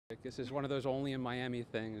This is one of those only in Miami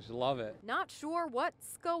things. Love it. Not sure what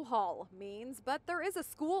SCOHOL means, but there is a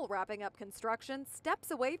school wrapping up construction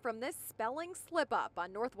steps away from this spelling slip-up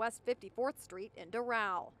on Northwest 54th Street in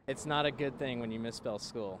Doral. It's not a good thing when you misspell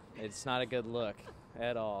school. It's not a good look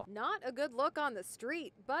at all. Not a good look on the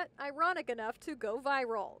street, but ironic enough to go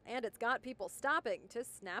viral. And it's got people stopping to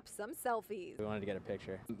snap some selfies. We wanted to get a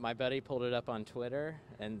picture. My buddy pulled it up on Twitter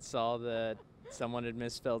and saw that someone had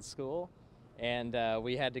misspelled school, and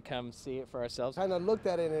we had to come see it for ourselves. Kind of looked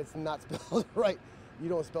at it and it's not spelled right. You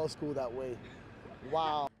don't spell school that way.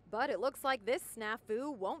 Wow. But it looks like this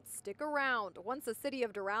snafu won't stick around. Once the city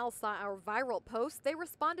of Doral saw our viral post, they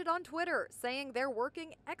responded on Twitter saying they're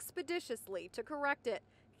working expeditiously to correct it,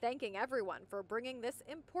 thanking everyone for bringing this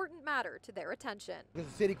important matter to their attention.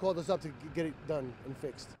 Because the city called us up to get it done and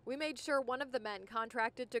fixed. We made sure one of the men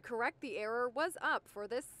contracted to correct the error was up for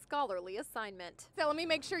this scholarly assignment. So let me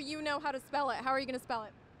make sure you know how to spell it. How are you going to spell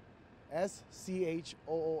it?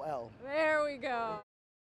 SCHOOL. There